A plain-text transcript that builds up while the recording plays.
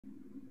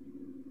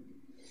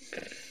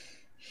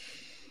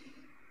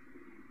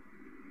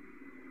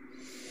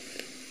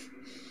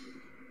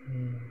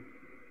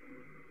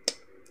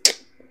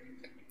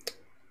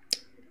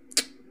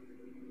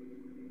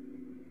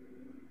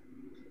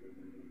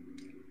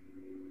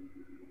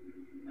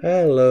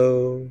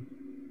Hello.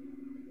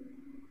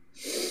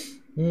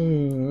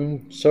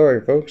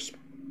 Sorry, folks.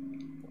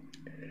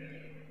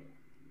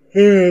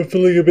 I'm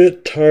feeling a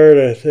bit tired,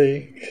 I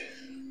think.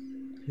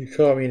 You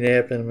caught me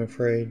napping, I'm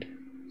afraid.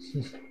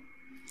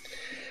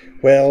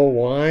 Well,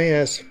 why?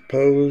 I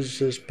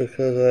suppose it's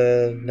because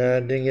I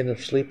didn't get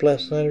enough sleep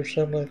last night or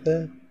something like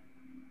that.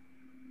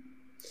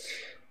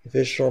 The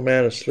official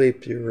amount of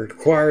sleep you're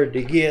required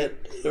to get,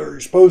 or you're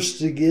supposed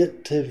to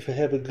get to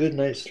have a good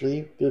night's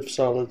sleep, if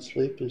solid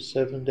sleep, is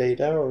 7 to 8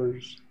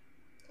 hours.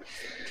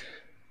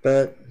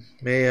 But,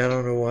 I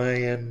don't know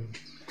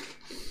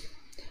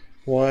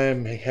why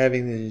I'm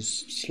having these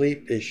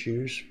sleep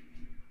issues.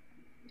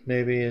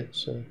 Maybe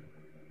it's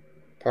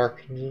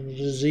Parkinson's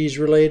disease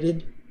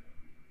related,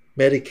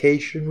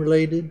 medication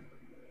related,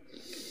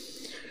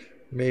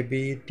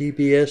 maybe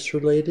DBS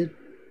related.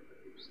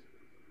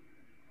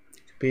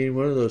 Being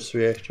one of those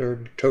three,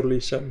 or totally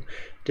something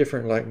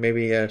different, like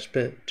maybe I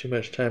spent too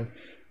much time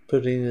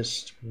putting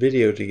this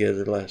video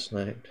together last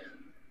night.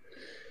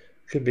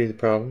 Could be the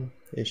problem,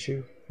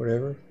 issue,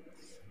 whatever.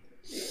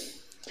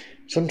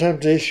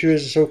 Sometimes the issue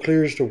isn't so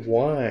clear as to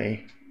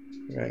why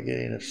you're not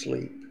getting enough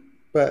sleep,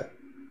 but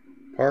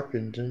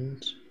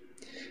Parkinson's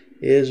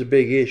is a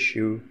big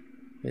issue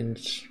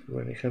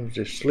when it comes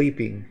to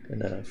sleeping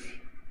enough.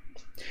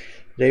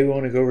 Today we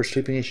want to go over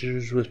sleeping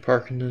issues with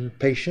Parkinson's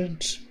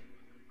patients.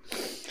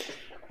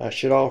 I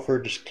should offer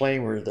a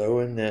disclaimer though,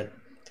 in that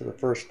for the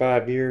first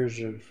 5 years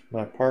of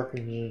my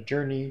Parkinson's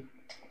journey,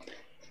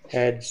 I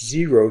had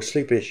 0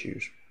 sleep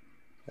issues.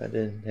 I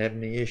didn't have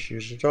any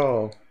issues at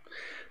all.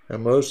 Now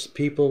most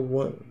people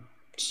want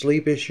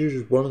sleep issues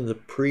is one of the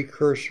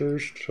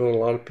precursors to a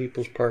lot of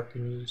people's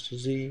Parkinson's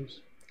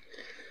disease,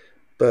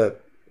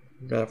 but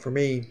not for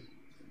me.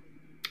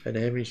 I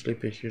didn't have any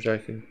sleep issues. I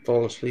could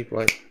fall asleep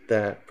like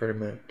that pretty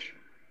much.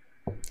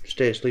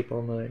 Stay asleep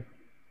all night.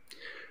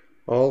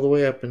 All the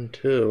way up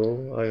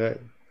until I got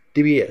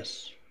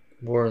DBS.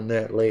 More on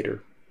that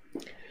later.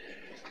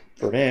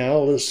 For now,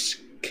 let's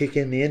kick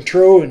in the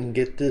intro and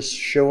get this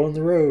show on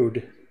the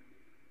road.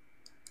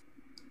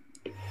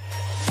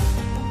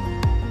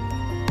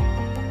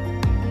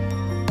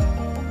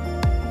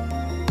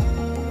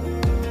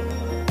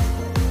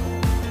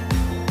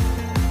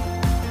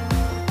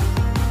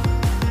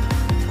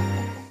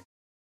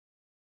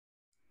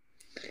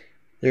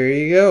 There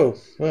you go.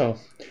 Well,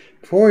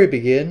 before we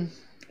begin,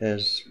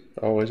 as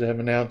always, I have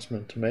an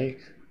announcement to make.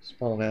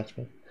 Small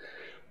announcement.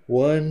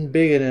 One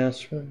big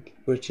announcement,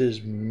 which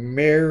is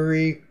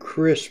Merry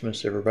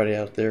Christmas, everybody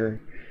out there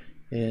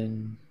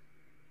in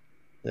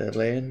the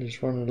land.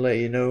 Just wanted to let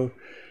you know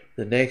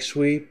the next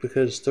week,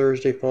 because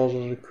Thursday falls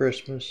on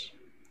Christmas,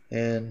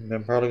 and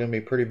I'm probably going to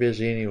be pretty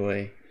busy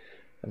anyway.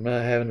 I'm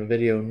not having a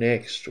video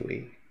next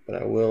week,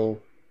 but I will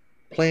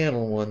plan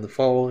on one the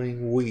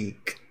following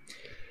week.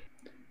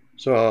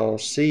 So I'll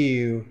see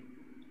you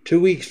 2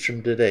 weeks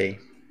from today.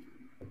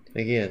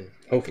 Again,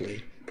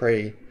 hopefully,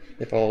 pray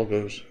if all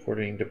goes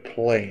according to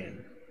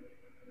plan.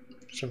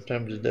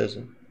 Sometimes it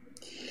doesn't.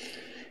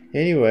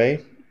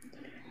 Anyway,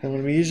 I'm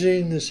going to be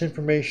using this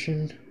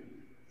information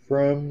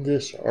from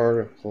this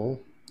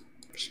article,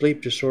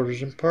 Sleep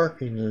Disorders and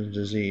Parkinson's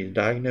Disease,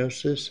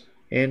 Diagnosis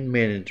and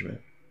Management.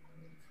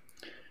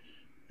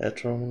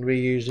 That's what I'm going to be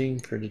using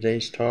for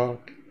today's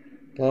talk,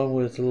 along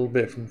with a little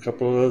bit from a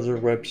couple of other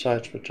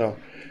websites, which I'll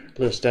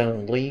list down a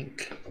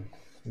link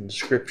in the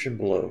description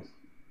below.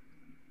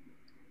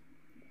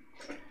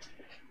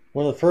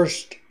 One of the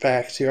first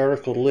facts the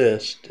article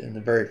lists, in the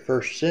very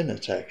first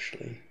sentence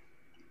actually,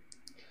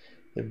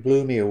 it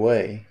blew me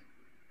away,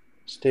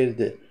 stated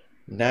that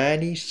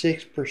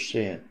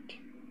 96%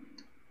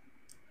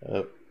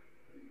 of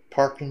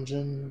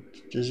Parkinson's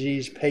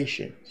disease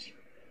patients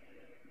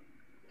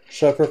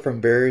suffer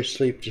from various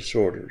sleep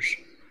disorders.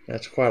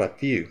 That's quite a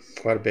few,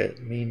 quite a bit.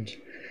 It means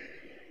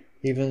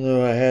even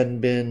though I hadn't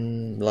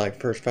been, like,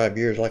 first 5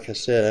 years, like I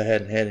said, I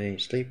hadn't had any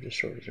sleep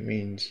disorders. It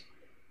means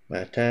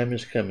my time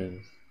is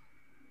coming.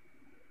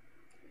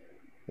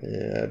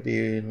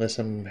 Unless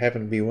I'm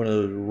happen to be one of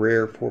those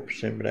rare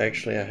 4%, but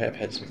actually I have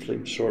had some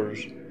sleep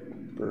disorders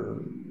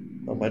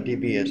on my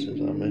DBS, as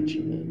I'll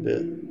mention in a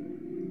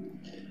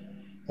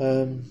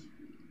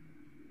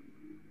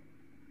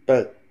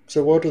bit.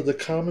 So what are the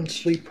common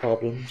sleep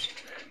problems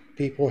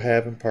people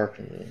have in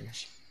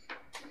Parkinson's?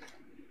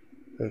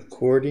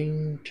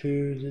 According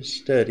to the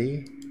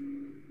study,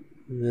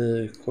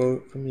 the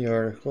quote from the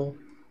article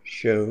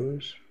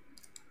shows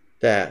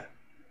that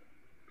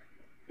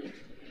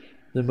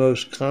the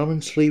most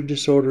common sleep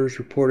disorders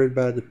reported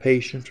by the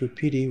patients with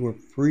PD were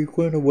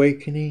frequent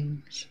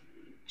awakenings,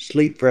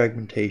 sleep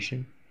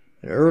fragmentation,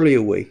 and early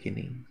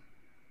awakening.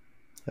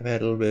 I've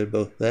had a little bit of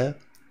both of that.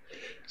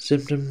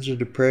 Symptoms of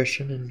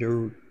depression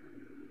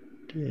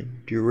and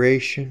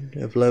duration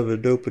of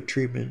levodopa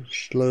treatment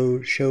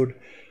showed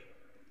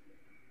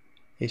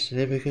a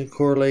significant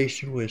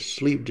correlation with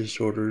sleep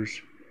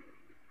disorders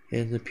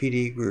in the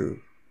PD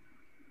group.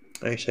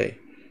 Like I say,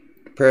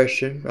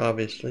 depression,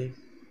 obviously.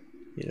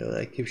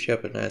 That keeps you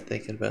up at night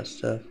thinking about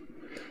stuff.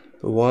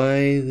 But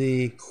why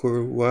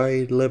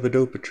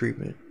levodopa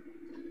treatment?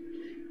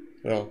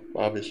 Well,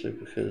 obviously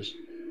because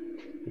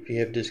if you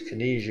have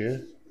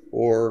dyskinesia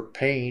or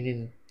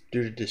pain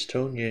due to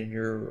dystonia in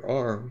your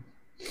arm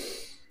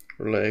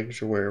or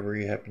legs or wherever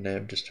you happen to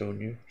have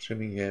dystonia,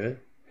 assuming you have it,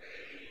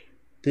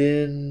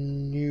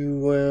 then you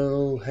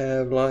will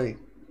have like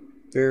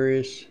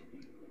various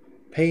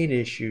pain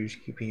issues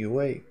keeping you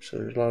awake. So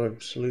there's a lot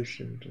of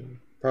solutions and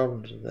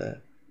problems with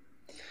that.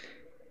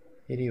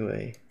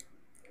 Anyway,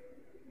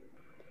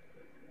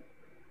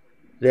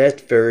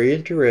 that's very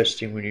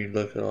interesting when you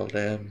look at all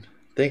that and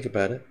think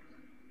about it.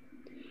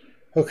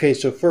 Okay,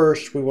 so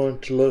first we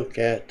want to look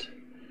at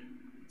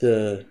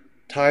the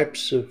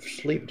types of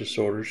sleep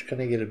disorders,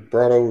 kind of get a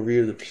broad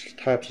overview of the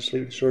types of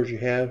sleep disorders you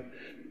have,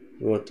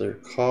 what their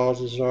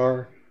causes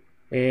are,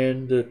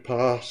 and the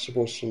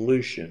possible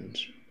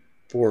solutions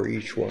for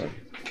each one.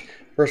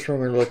 First one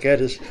we're going to look at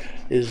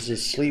is the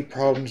sleep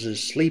problems,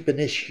 is sleep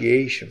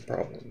initiation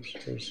problems.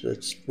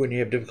 That's when you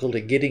have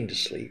difficulty getting to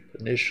sleep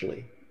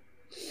initially.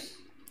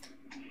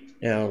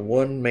 Now,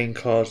 one main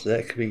cause of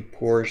that could be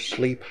poor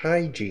sleep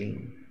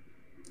hygiene.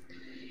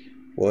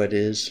 What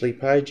is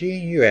sleep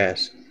hygiene, you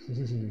ask?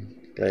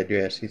 Glad you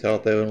asked. You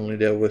thought that only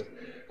dealt with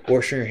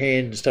washing your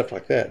hands and stuff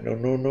like that. No.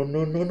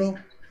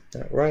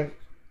 Not right.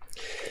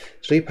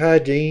 Sleep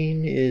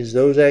hygiene is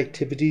those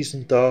activities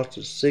and thoughts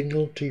that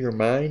signal to your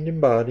mind and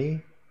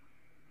body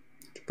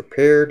to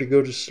prepare to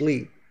go to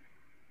sleep.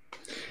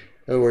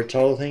 In other words,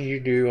 all the things you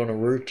do on a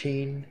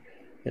routine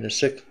and a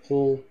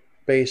cyclical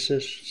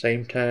basis,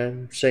 same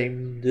time,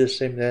 same this,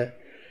 same that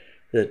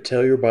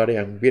tell your body,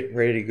 I'm getting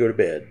ready to go to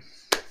bed.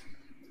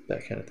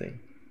 That kind of thing.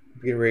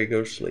 I'm getting ready to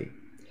go to sleep.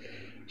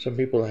 Some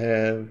people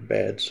have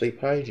bad sleep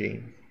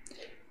hygiene.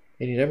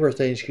 Any number of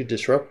things could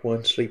disrupt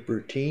one's sleep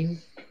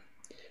routine.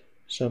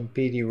 Some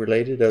PD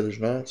related, others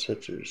not,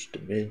 such as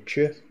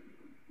dementia.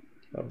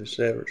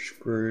 Obviously that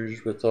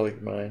screws with all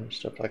your mind and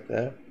stuff like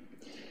that.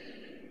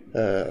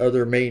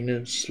 Other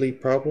maintenance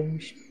sleep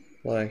problems,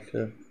 like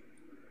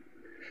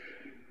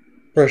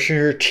brushing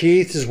your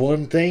teeth is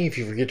one thing. If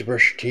you forget to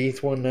brush your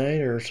teeth one night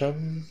or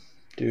something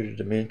due to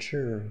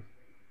dementia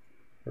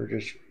or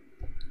just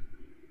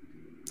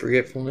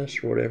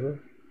forgetfulness or whatever,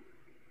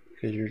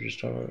 because you're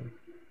just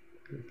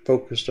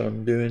focused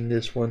on doing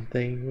this one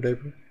thing,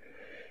 whatever,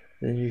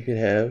 then you could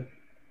have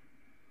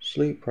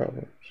sleep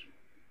problems.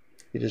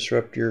 You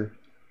disrupt your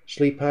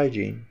sleep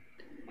hygiene.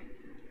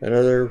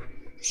 Another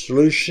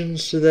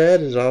solutions to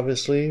that is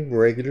obviously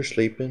regular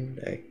sleeping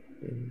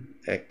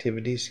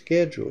activity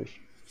schedules.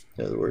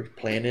 In other words,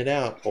 plan it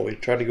out. Always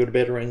try to go to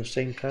bed around the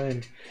same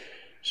time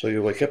so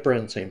you wake up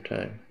around the same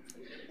time.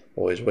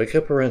 Always wake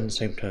up around the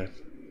same time.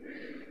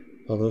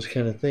 All those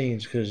kind of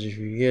things, because if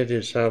you get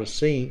this out of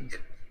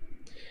sync,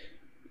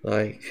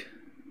 like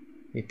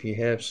if you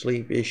have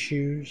sleep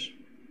issues,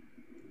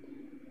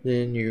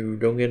 then you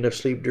don't get enough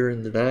sleep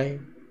during the night,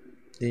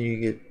 then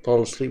you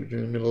fall asleep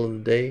during the middle of the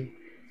day,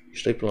 you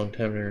sleep a long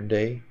time during the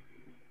day.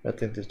 I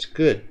think that's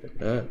good, but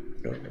no.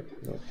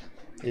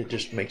 It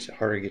just makes it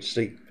harder to get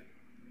sleep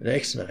the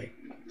next night.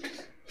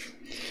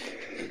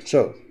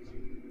 So,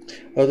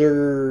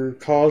 other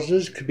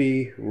causes could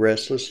be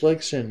restless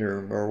leg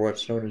syndrome, or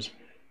what's known as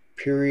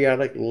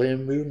periodic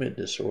limb movement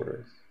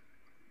disorder.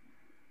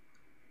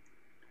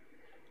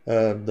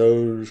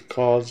 Those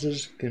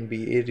causes can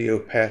be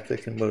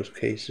idiopathic in most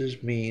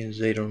cases, means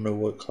they don't know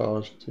what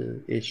caused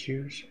the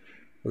issues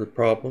or the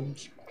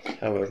problems.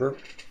 However,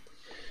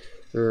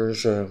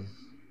 there's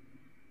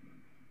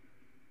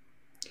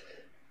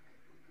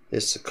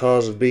it's the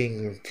cause of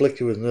being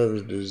inflicted with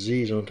another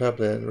disease on top of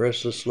that. And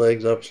restless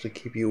legs obviously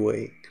keep you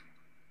awake.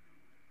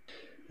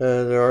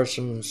 There are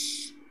some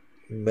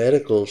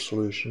medical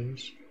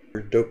solutions.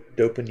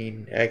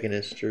 Dopamine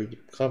agonists are the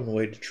common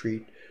way to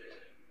treat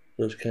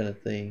those kind of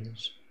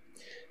things.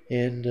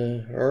 And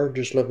or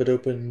just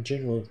levodopa in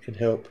general can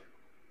help.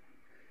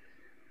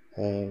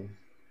 Now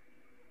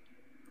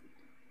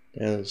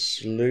the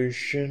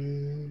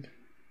solution,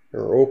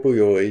 or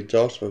opioids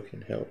also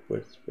can help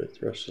with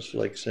restless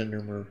leg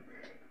syndrome or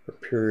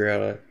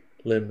periodic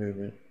limb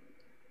movement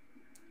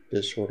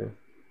disorder.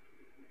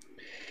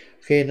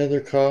 Okay,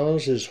 another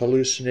cause is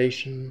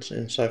hallucinations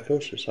and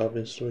psychosis.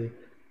 Obviously,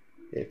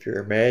 if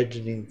you're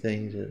imagining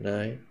things at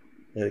night,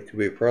 that could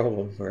be a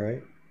problem,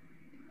 right?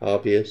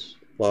 Obvious,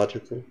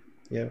 logical,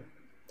 yeah.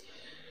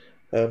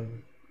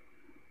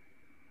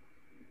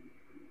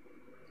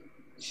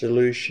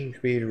 Solution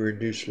could be to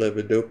reduce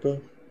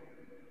levodopa.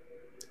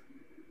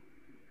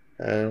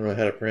 I don't know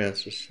how to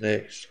pronounce this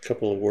next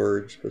couple of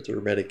words, but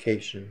they're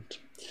medications.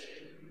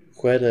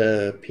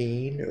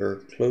 Quetiapine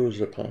or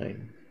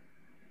clozapine.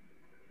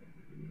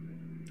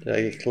 Did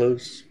I get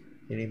close?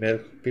 Any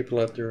medical people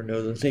out there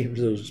know the names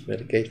of those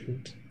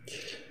medications?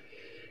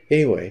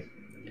 Anyway,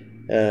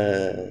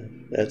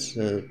 that's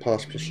a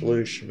possible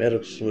solution,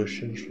 medical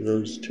solutions for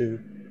those two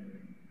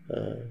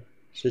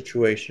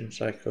situations,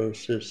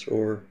 psychosis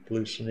or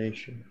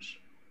hallucinations.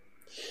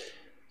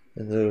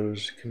 And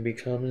those can be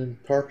common in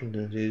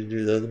Parkinson's,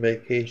 either the other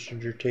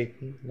medications you're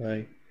taking,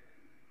 like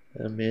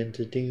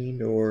amantadine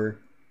or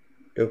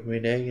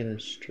Dopamine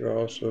agonists are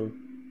also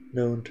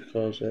known to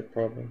cause that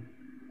problem.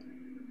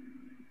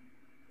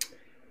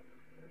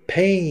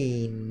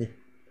 Pain.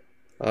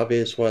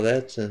 Obvious why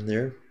that's in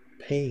there.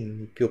 Pain.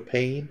 You feel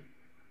pain,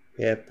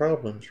 you have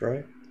problems,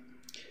 right?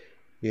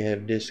 You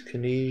have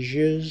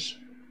dyskinesias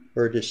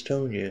or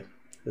dystonia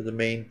are the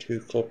main two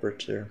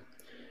culprits there.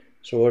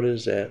 So what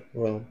is that?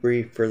 Well,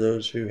 brief for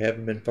those who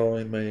haven't been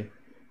following me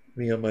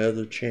on my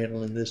other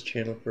channel and this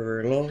channel for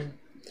very long.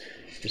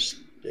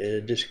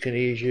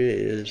 Dyskinesia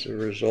is a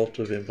result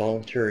of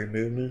involuntary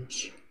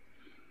movements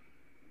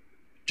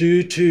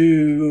due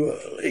to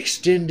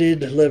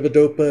extended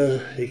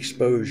levodopa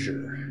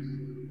exposure.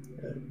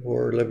 The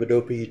more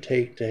levodopa you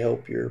take to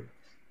help your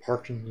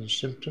Parkinson's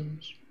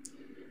symptoms,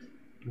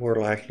 the more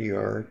likely you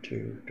are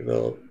to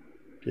develop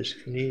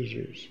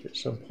dyskinesias at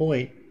some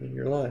point in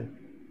your life.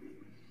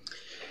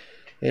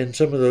 And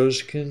some of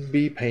those can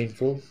be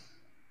painful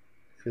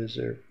because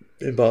they're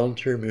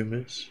involuntary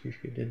movements. You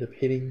could end up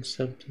hitting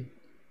something,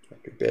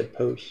 like your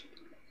bedpost,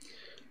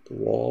 the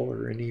wall,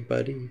 or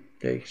anybody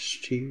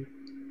next to you.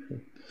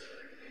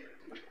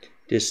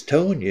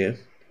 Dystonia,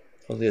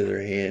 on the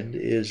other hand,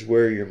 is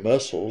where your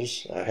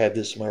muscles, I have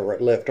this in my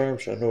left arm,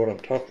 so I know what I'm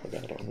talking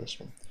about on this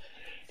one.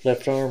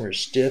 Left arm is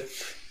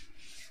stiff.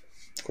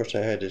 Of course, I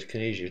had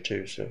dyskinesia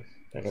too, so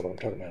I know what I'm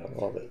talking about a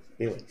lot of it.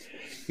 Anyway,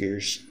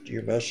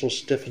 your muscles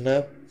stiffen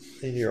up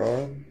in your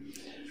arm,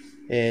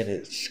 and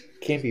it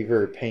can be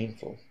very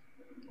painful.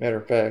 Matter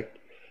of fact,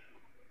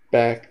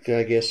 back,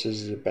 I guess,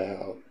 is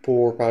about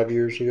 4 or 5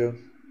 years ago,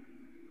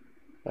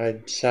 I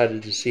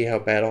decided to see how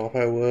bad off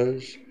I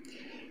was,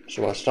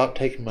 so I stopped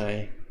taking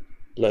my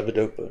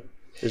levodopa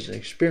as an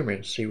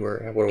experiment to see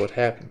what would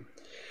happen.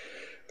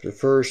 For the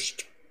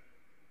first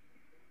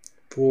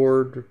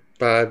 4 to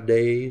 5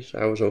 days,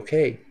 I was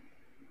okay.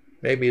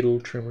 Maybe a little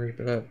tremor,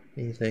 but not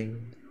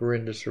anything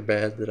horrendous or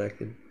bad that I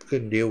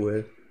couldn't deal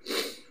with.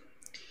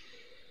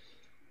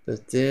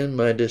 But then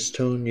my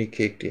dystonia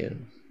kicked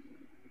in.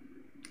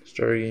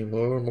 Started getting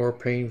more and more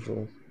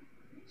painful.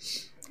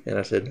 And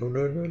I said,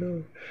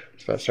 no.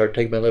 So I started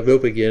taking my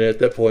levodopa again at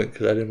that point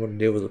because I didn't want to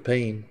deal with the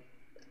pain.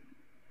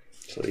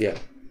 So yeah,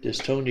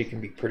 dystonia can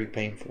be pretty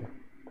painful.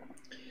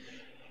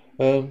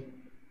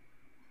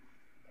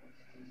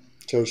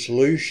 So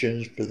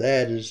solutions for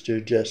that is to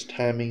adjust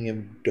timing of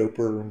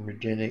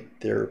dopaminergic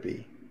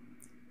therapy.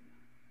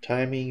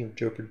 Timing of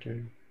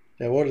dopamine.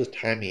 Now what does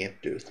timing have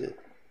to do with it?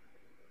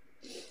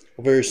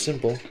 Well, very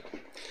simple.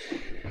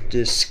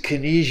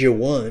 Dyskinesia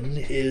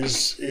 1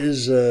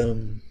 is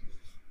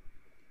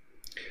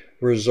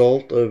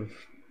result of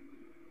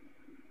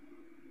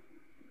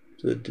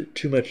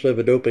too much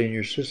levodopa in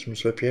your system.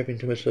 So if you're having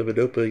too much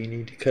levodopa, you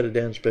need to cut it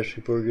down,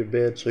 especially before you go to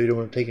bed. So you don't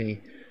want to take any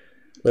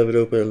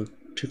levodopa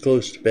too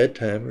close to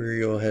bedtime, or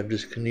you'll have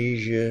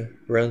dyskinesia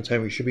around the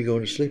time you should be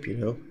going to sleep, you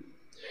know.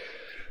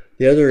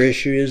 The other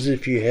issue is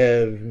if you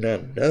have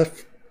not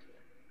enough,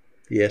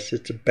 yes,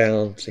 it's a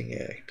balancing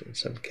act in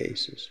some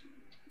cases.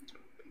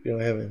 If you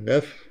don't have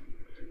enough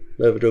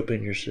levodopa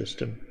in your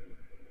system,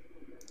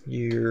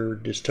 your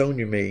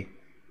dystonia may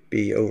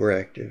be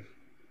overactive.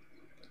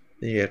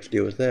 Then you have to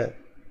deal with that.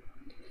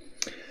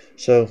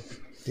 So,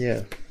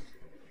 yeah,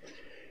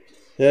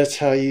 that's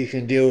how you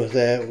can deal with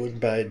that,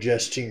 by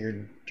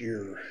adjusting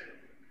your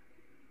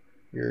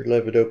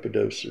levodopa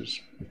doses,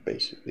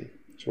 basically.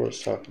 That's what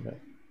it's talking about.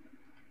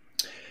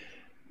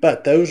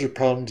 But those are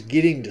problems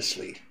getting to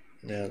sleep.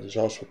 Now, there's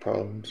also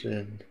problems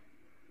in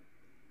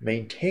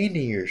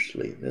maintaining your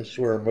sleep. This is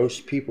where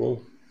most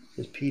people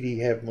with PD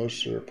have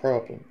most of their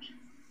problems.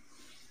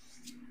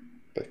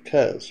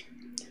 Because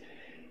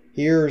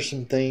here are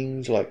some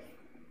things like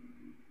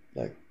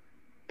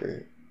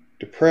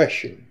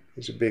depression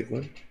is a big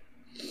one.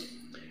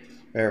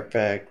 Matter of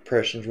fact,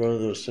 depression is one of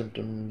those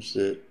symptoms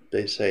that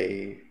they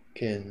say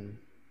can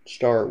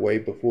start way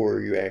before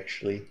you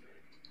actually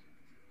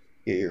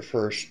get your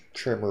first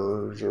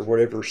tremors or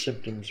whatever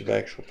symptoms of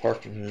actual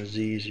Parkinson's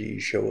disease you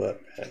show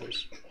up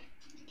as.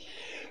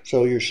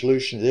 So your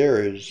solution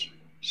there is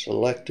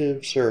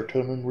selective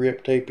serotonin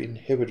reuptake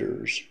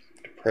inhibitors,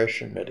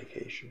 depression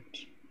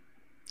medications.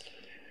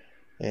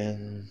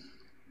 And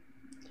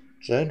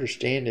as I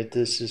understand it,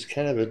 this is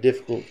kind of a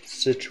difficult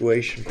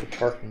situation for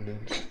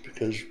Parkinson's,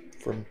 because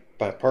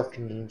by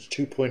Parkinson's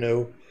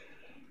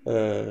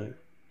 2.0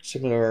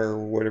 seminar, or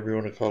whatever you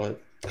want to call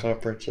it,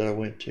 conference that I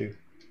went to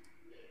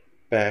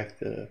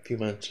back a few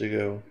months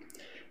ago,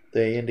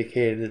 they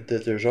indicated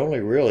that there's only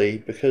really,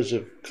 because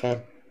of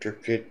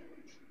contradictions,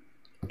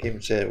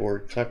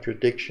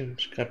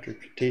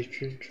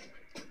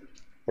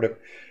 whatever,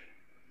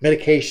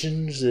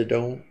 medications that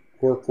don't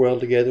work well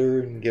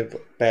together and give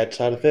bad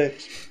side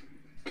effects.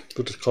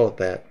 We'll just call it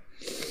that.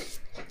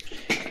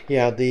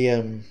 Yeah,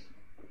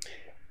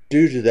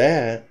 due to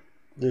that,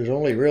 there's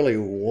only really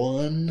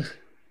one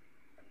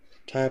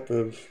type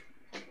of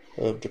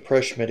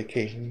depression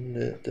medication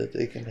that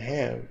they can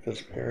have,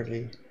 because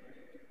apparently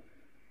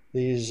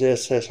these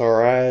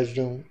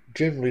SSRIs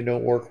generally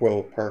don't work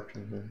well with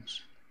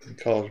Parkinson's and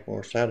cause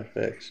more side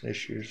effects and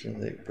issues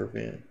than they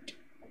prevent.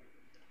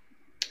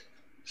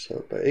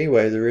 So, but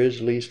anyway, there is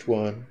at least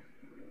one,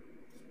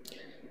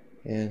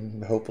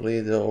 and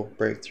hopefully they'll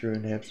break through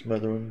and have some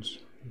other ones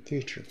in the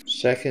future.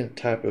 Second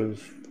type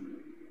of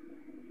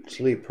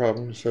sleep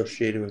problem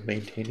associated with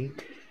maintaining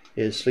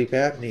is sleep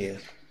apnea.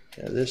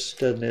 Now, this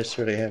doesn't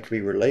necessarily have to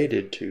be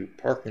related to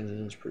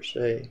Parkinson's per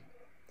se.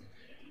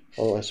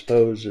 Although I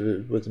suppose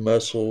with the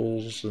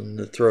muscles and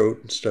the throat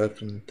and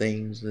stuff and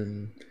things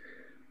and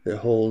that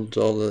holds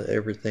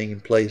everything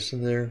in place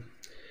in there,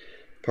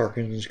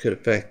 Parkinson's could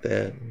affect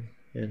that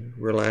and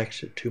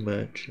relax it too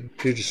much.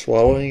 Due to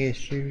swallowing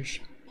issues,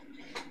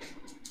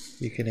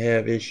 you can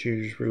have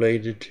issues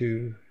related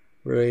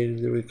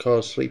that would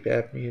cause sleep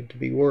apnea to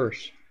be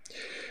worse.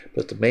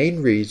 But the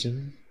main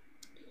reason,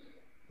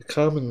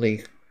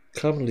 commonly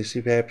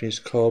sleep apnea is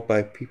caused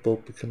by people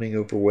becoming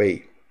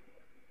overweight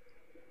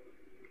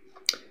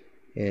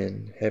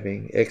and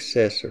having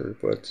excess,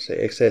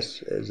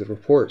 as the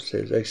report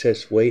says,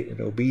 excess weight and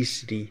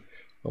obesity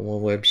on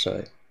one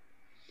website.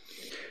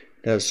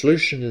 Now, the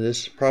solution to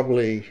this is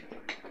probably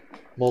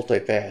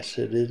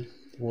multifaceted.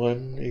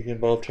 One, it can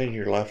involve changing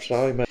your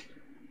lifestyle. You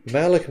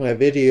might look at my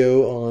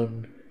video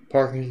on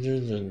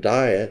Parkinson's and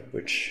diet,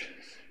 which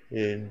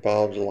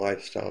involves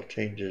lifestyle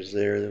changes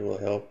there that will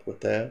help with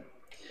that.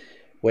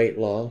 Weight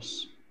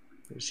loss,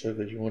 so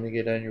that you want to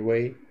get down your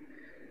weight.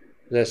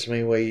 That's the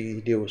main way you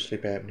deal with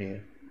sleep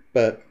apnea.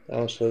 But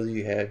also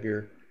you have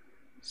your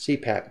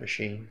CPAP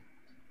machine,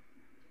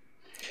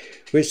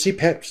 which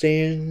CPAP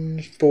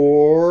stands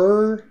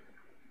for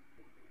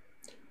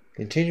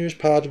Continuous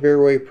Positive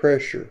Airway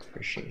Pressure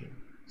Machine.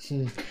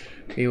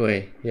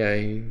 Anyway, yeah,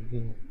 you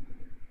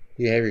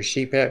have your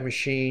CPAP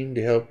machine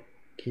to help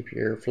keep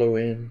your airflow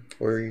in,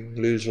 or you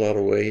can lose a lot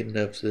of weight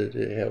enough that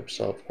it helps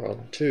solve the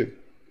problem too.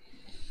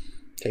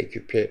 Take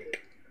your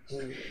pick.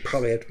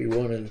 Probably have to be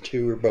one of the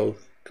two or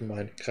both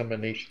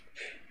combination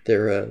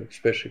thereof,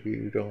 especially if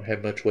you don't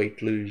have much weight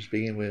to lose to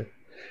begin with.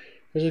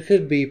 Because it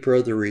could be for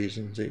other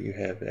reasons that you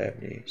have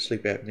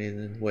sleep apnea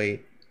than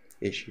weight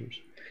issues.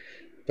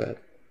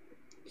 But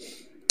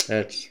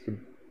that's the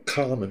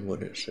common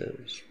one, it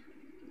says.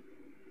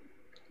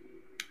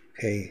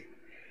 Okay,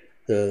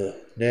 the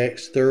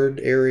third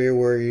area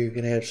where you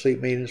can have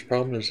sleep maintenance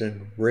problems is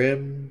in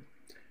REM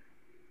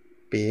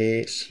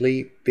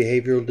Sleep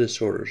Behavioral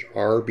Disorders,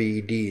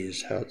 RBD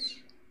is how it's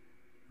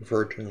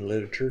referred to in the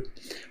literature.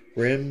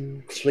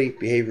 REM Sleep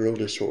Behavioral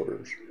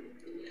Disorders.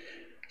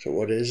 So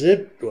what is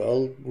it?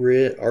 Well,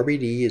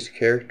 RBD is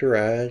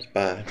characterized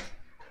by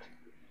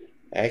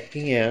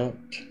acting out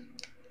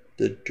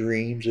the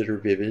dreams that are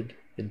vivid,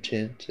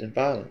 intense, and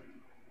violent.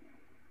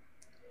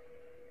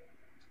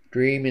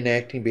 Dream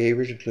enacting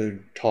behaviors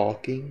include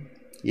talking,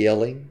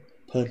 yelling,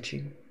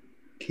 punching,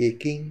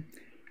 kicking,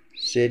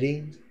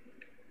 sitting,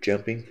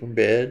 jumping from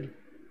bed.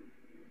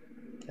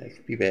 That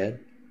could be bad.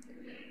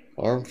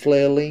 Arm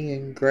flailing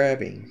and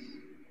grabbing.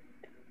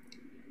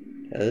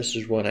 Now, this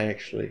is one I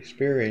actually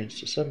experienced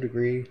to some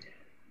degree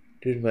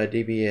due to my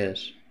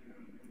DBS.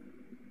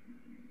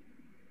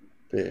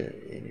 But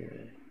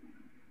anyway.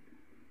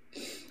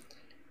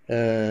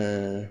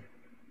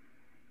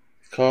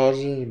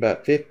 Causes,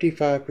 about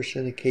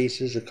 55% of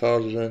cases, the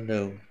cause is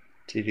unknown.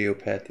 It's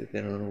idiopathic.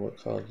 They don't know what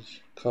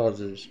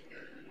causes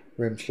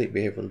REM sleep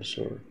behavioral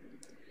disorder.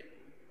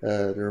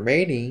 The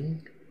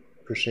remaining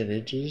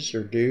percentages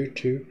are due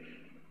to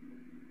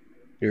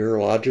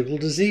neurological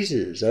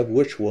diseases, of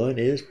which one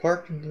is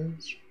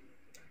Parkinson's.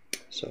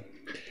 So,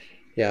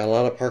 yeah, a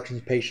lot of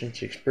Parkinson's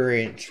patients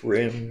experience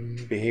REM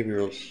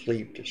behavioral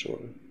sleep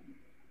disorder,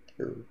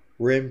 or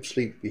REM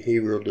sleep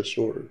behavioral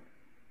disorder,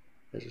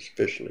 as it's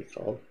officially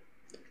called.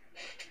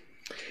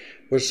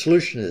 What's the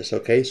solution to this?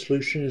 Okay,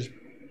 solution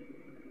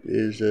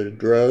is a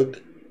drug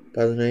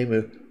by the name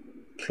of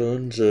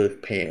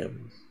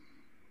clonazepam.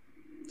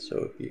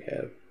 So if you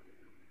have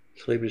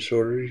sleep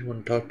disorders, you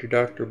want to talk to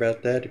your doctor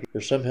about that.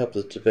 There's some help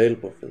that's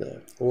available for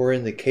that. Or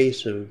in the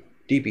case of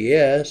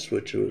DBS,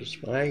 which was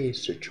my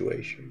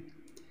situation,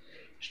 you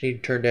just need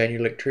to turn down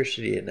your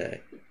electricity at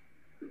night.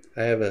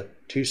 I have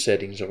two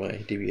settings on my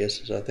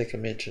DBSs, I think I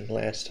mentioned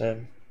last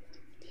time.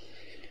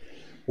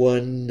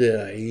 One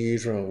that I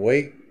use when I'm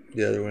awake,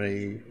 the other one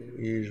I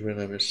use when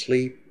I'm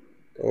asleep,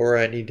 or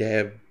I need to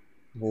have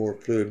more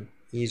fluid,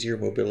 easier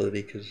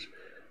mobility, because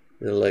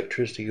the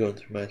electricity going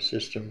through my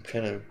system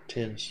kind of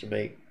tends to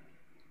make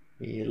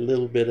me a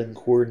little bit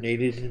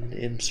uncoordinated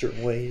in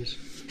certain ways.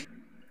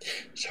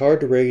 It's hard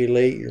to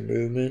regulate your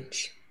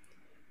movements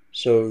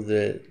so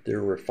that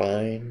they're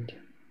refined.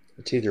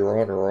 It's either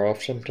on or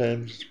off.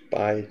 Sometimes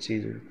it's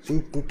either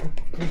boop, boop, boop,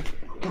 boop,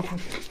 boop,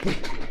 boop,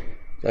 boop,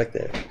 like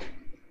that.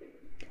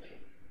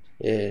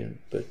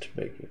 But to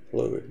make a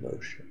fluid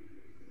motion,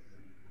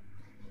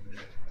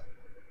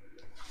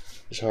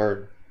 it's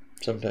hard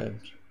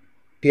sometimes.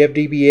 If you have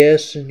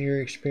DBS and you're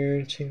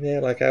experiencing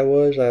that, like I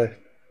was, I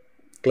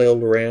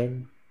flailed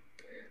around.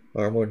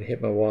 My arm wouldn't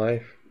hit my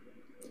wife,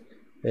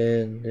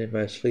 and in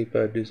my sleep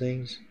I'd do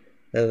things.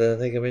 Now that I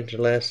think I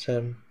mentioned last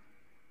time,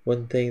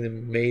 one thing that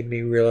made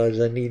me realize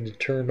I needed to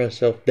turn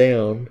myself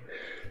down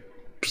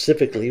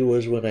specifically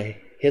was when I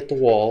hit the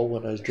wall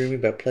when I was dreaming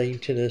about playing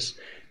tennis,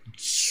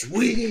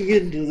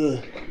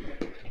 swung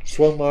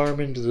my arm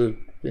into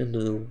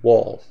the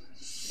wall.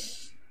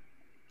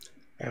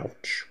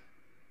 Ouch.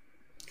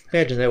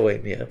 Imagine that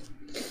waking me up.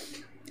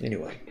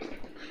 Anyway,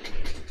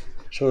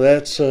 so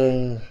that's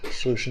a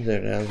solution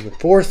there. Now, the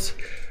fourth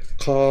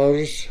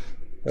cause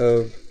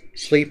of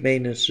sleep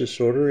maintenance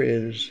disorder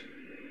is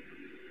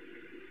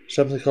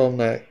something called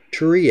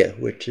nocturia,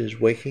 which is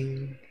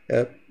waking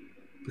up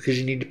because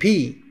you need to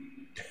pee.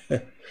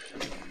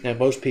 Now,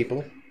 most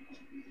people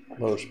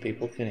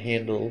can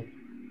handle,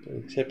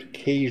 except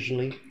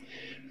occasionally.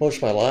 Most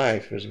of my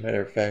life, as a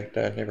matter of fact,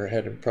 I never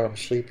had a problem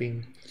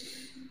sleeping.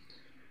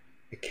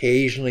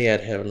 Occasionally,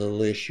 I'd have a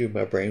little issue.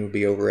 My brain would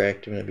be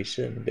overactive, and I'd be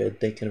sitting in bed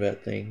thinking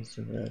about things,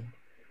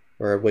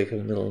 or I'd wake up in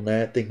the middle of the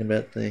night thinking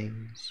about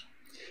things,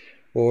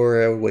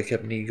 or I would wake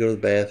up and need to go to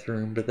the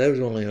bathroom, but that was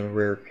only on a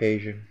rare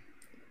occasion.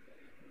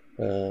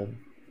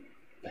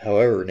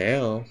 However,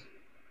 now,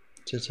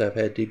 since I've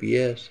had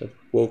DBS, I've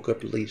woke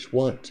up at least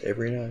once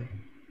every night,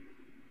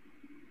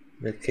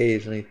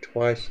 occasionally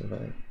twice a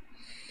night.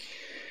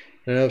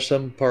 And I know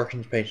some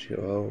Parkinson's patients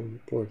go, "Oh,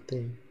 poor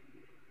thing."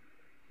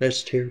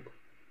 That's terrible,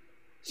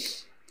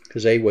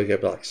 because they wake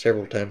up like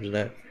several times a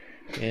night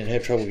and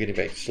have trouble getting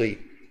back to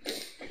sleep.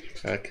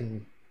 I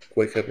can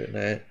wake up at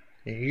night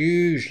and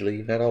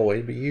usually, not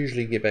always, but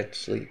usually get back to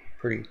sleep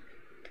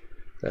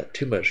not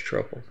too much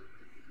trouble.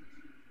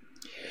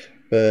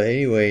 But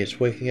anyway, it's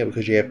waking up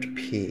because you have to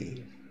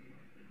pee.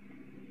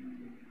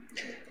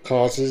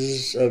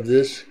 Causes of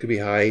this could be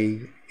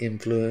high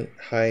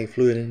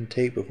fluid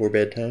intake before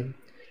bedtime.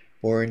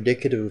 More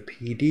indicative of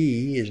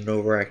PD is an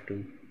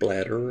overactive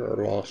bladder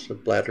or loss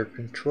of bladder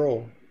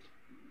control,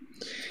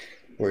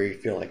 where you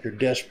feel like you're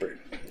desperate.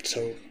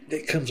 So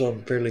it comes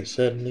on fairly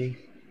suddenly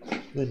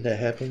when that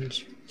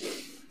happens.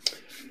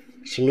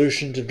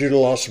 Solution to due to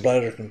loss of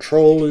bladder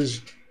control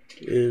is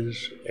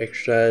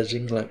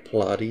exercising like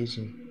Pilates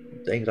and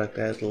things like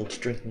that. It'll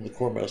strengthen the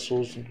core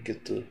muscles and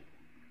get the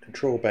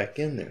control back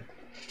in there.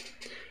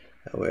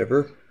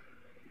 However,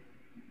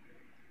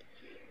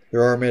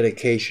 there are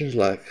medications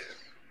like,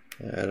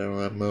 I don't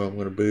know, I'm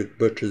going to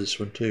butcher this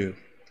one too,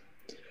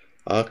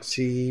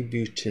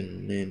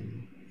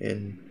 oxybutynin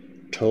and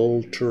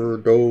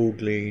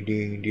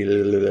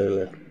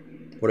tolterodonine,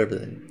 whatever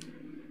the name,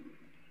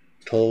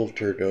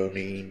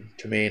 tolterodonine,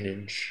 to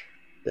manage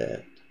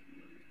that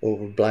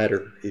over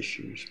bladder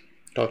issues.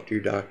 Talk to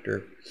your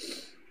doctor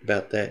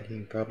about that. He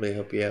can probably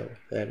help you out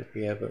with that if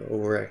you have an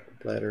overactive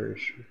bladder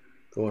issue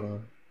going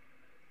on.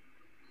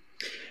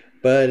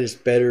 But it's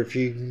better if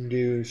you can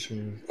do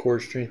some core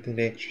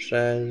strengthening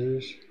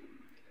exercises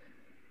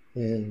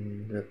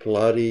and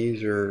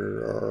Pilates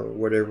or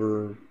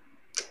whatever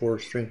core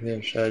strengthening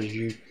exercises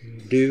you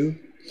can do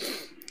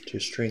to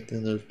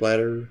strengthen those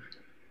bladder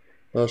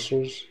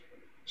muscles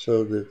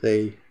so that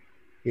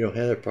you don't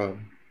have that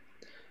problem.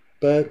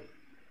 But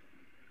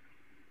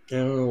I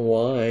don't know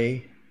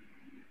why.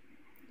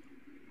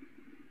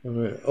 I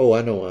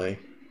know why.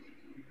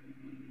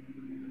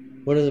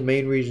 One of the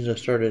main reasons I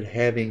started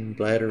having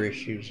bladder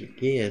issues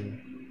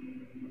again,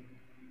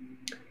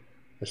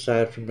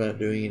 aside from not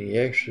doing any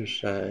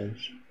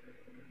exercise,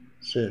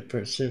 since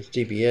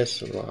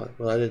DBS a lot.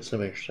 Well, I did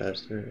some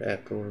exercise there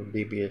after, or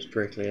DBS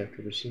directly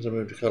after, but since I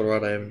moved to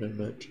Colorado, I haven't done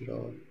much at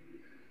all.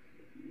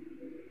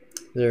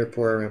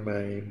 Therefore,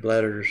 my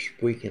bladder's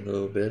weakened a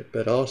little bit,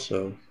 but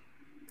also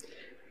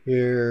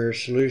your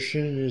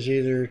solution is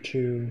either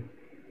to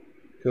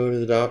go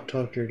to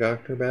talk to your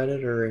doctor about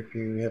it, or if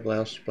you have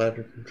lousy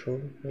bladder control,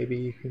 maybe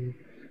you can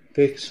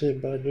fix it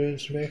by doing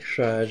some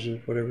exercises,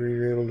 whatever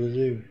you're able to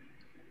do.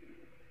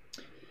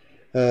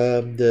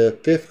 The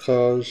fifth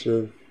cause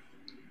of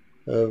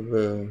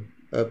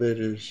it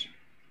is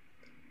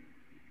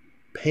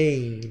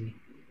pain.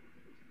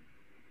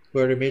 We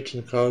already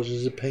mentioned the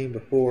causes of pain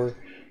before.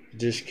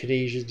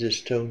 Dyskinesia,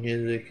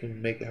 dystonia, that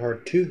can make it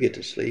hard to get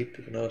to sleep.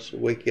 It can also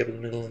wake you up in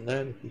the middle of the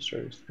night if you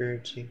start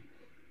experiencing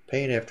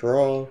pain. After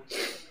all,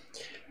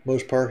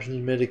 most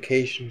Parkinson's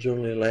medications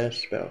only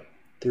last about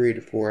 3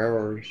 to 4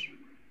 hours.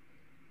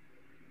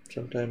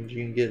 Sometimes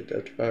you can get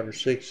up to 5 or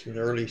 6 in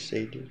the early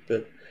stages,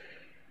 but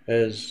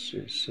as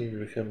it seems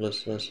to become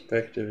less and less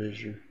effective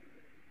as you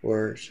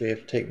work, so you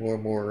have to take more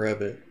and more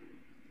of it.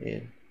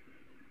 And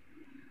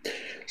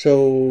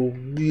so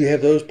you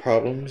have those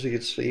problems, you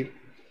get sleep.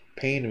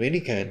 Pain of any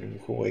kind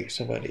can wake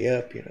somebody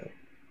up,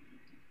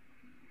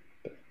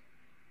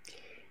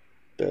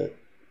 But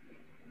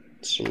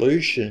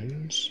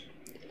solutions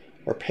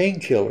are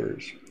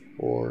painkillers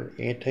or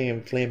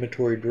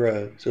anti-inflammatory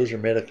drugs. Those are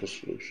medical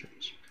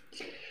solutions.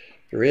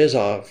 There is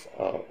helpful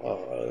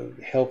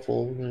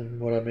in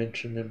what I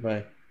mentioned in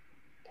my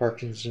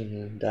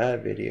Parkinson and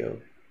diet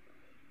video,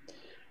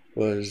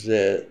 was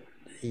that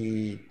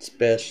it's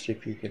best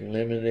if you can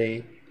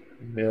eliminate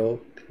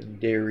milk and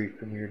dairy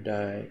from your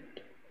diet,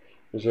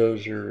 because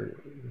those are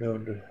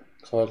known to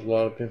cause a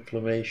lot of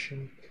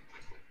inflammation.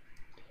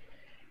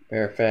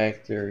 Matter of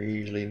fact, they're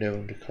usually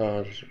known to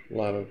cause a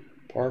lot of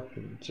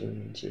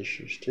Parkinson's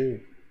issues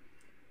too.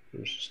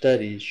 There's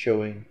studies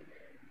showing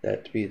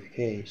that to be the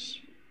case.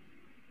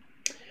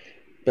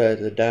 But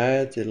a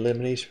diet that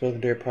eliminates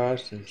smoking dairy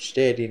products and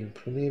instead eating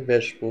plenty of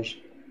vegetables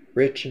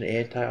rich in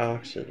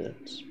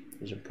antioxidants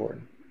is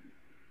important.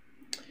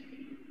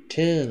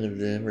 10 of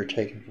them are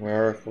taken from an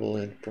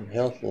article from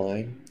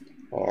Healthline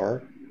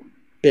are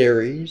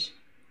berries,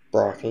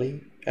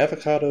 broccoli,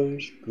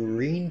 avocados,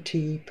 green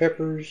tea,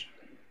 peppers,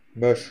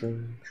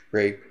 mushrooms,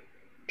 grape,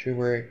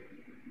 turmeric,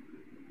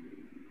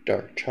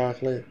 dark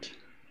chocolate,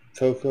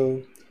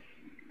 cocoa,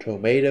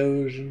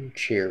 tomatoes, and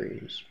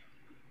cherries.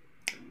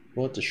 You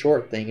want the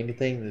short thing,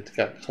 anything that's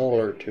got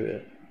color to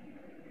it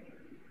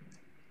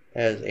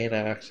has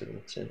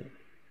antioxidants in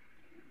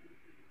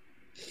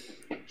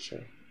it.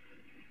 So,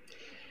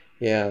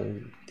 yeah,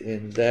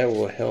 and that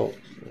will help.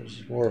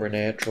 It's more of a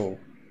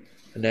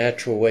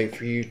natural way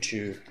for you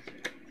to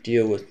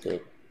deal with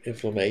the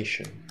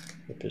inflammation.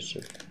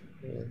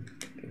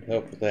 Can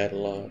help with that a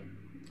lot.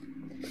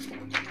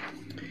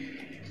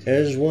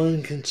 As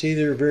one can see,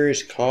 there are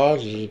various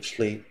causes of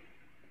sleep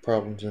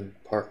problems in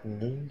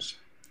Parkinson's,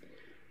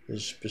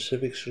 as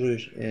specific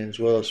solution, as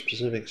well as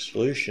specific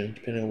solutions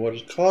depending on what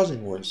is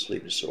causing one's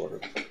sleep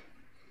disorder.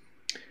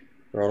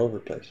 They're all over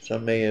the place.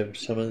 Some may have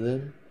some of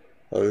them,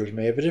 others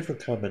may have a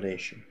different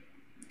combination.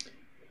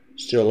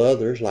 Still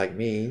others, like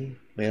me,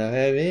 may not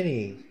have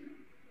any.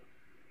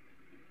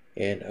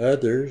 And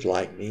others,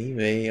 like me,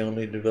 may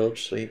only develop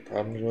sleep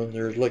problems when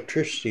there's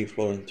electricity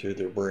flowing through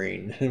their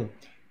brain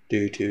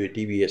due to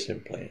DBS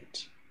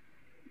implants.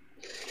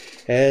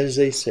 As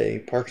they say,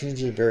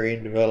 Parkinson's is a very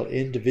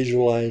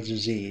individualized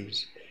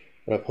disease.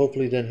 What I've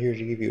hopefully done here is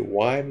to give you a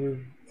wide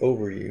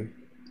overview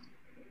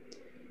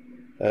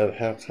of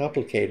how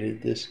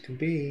complicated this can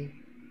be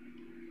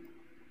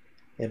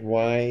and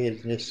why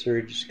it's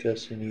necessary to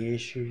discuss any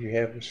issues you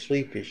have with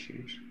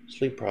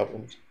sleep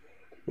problems,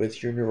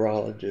 with your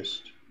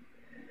neurologist,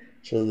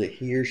 so that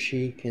he or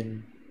she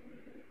can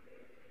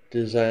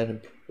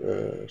design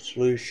a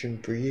solution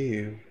for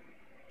you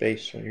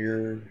based on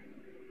your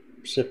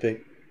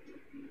specific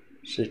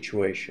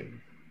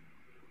situation.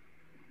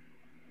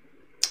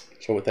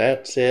 So with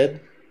that said,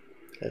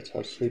 that's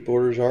how sleep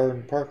disorders are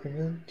in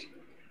Parkinson's.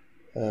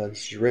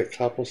 This is Rick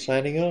Koppel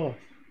signing off.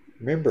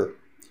 Remember,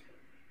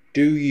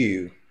 do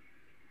you.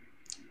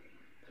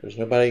 Because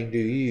nobody can do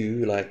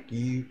you like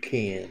you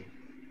can.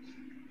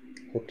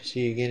 Hope to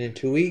see you again in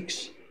 2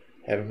 weeks.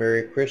 Have a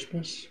Merry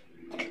Christmas.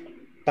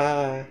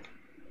 Bye.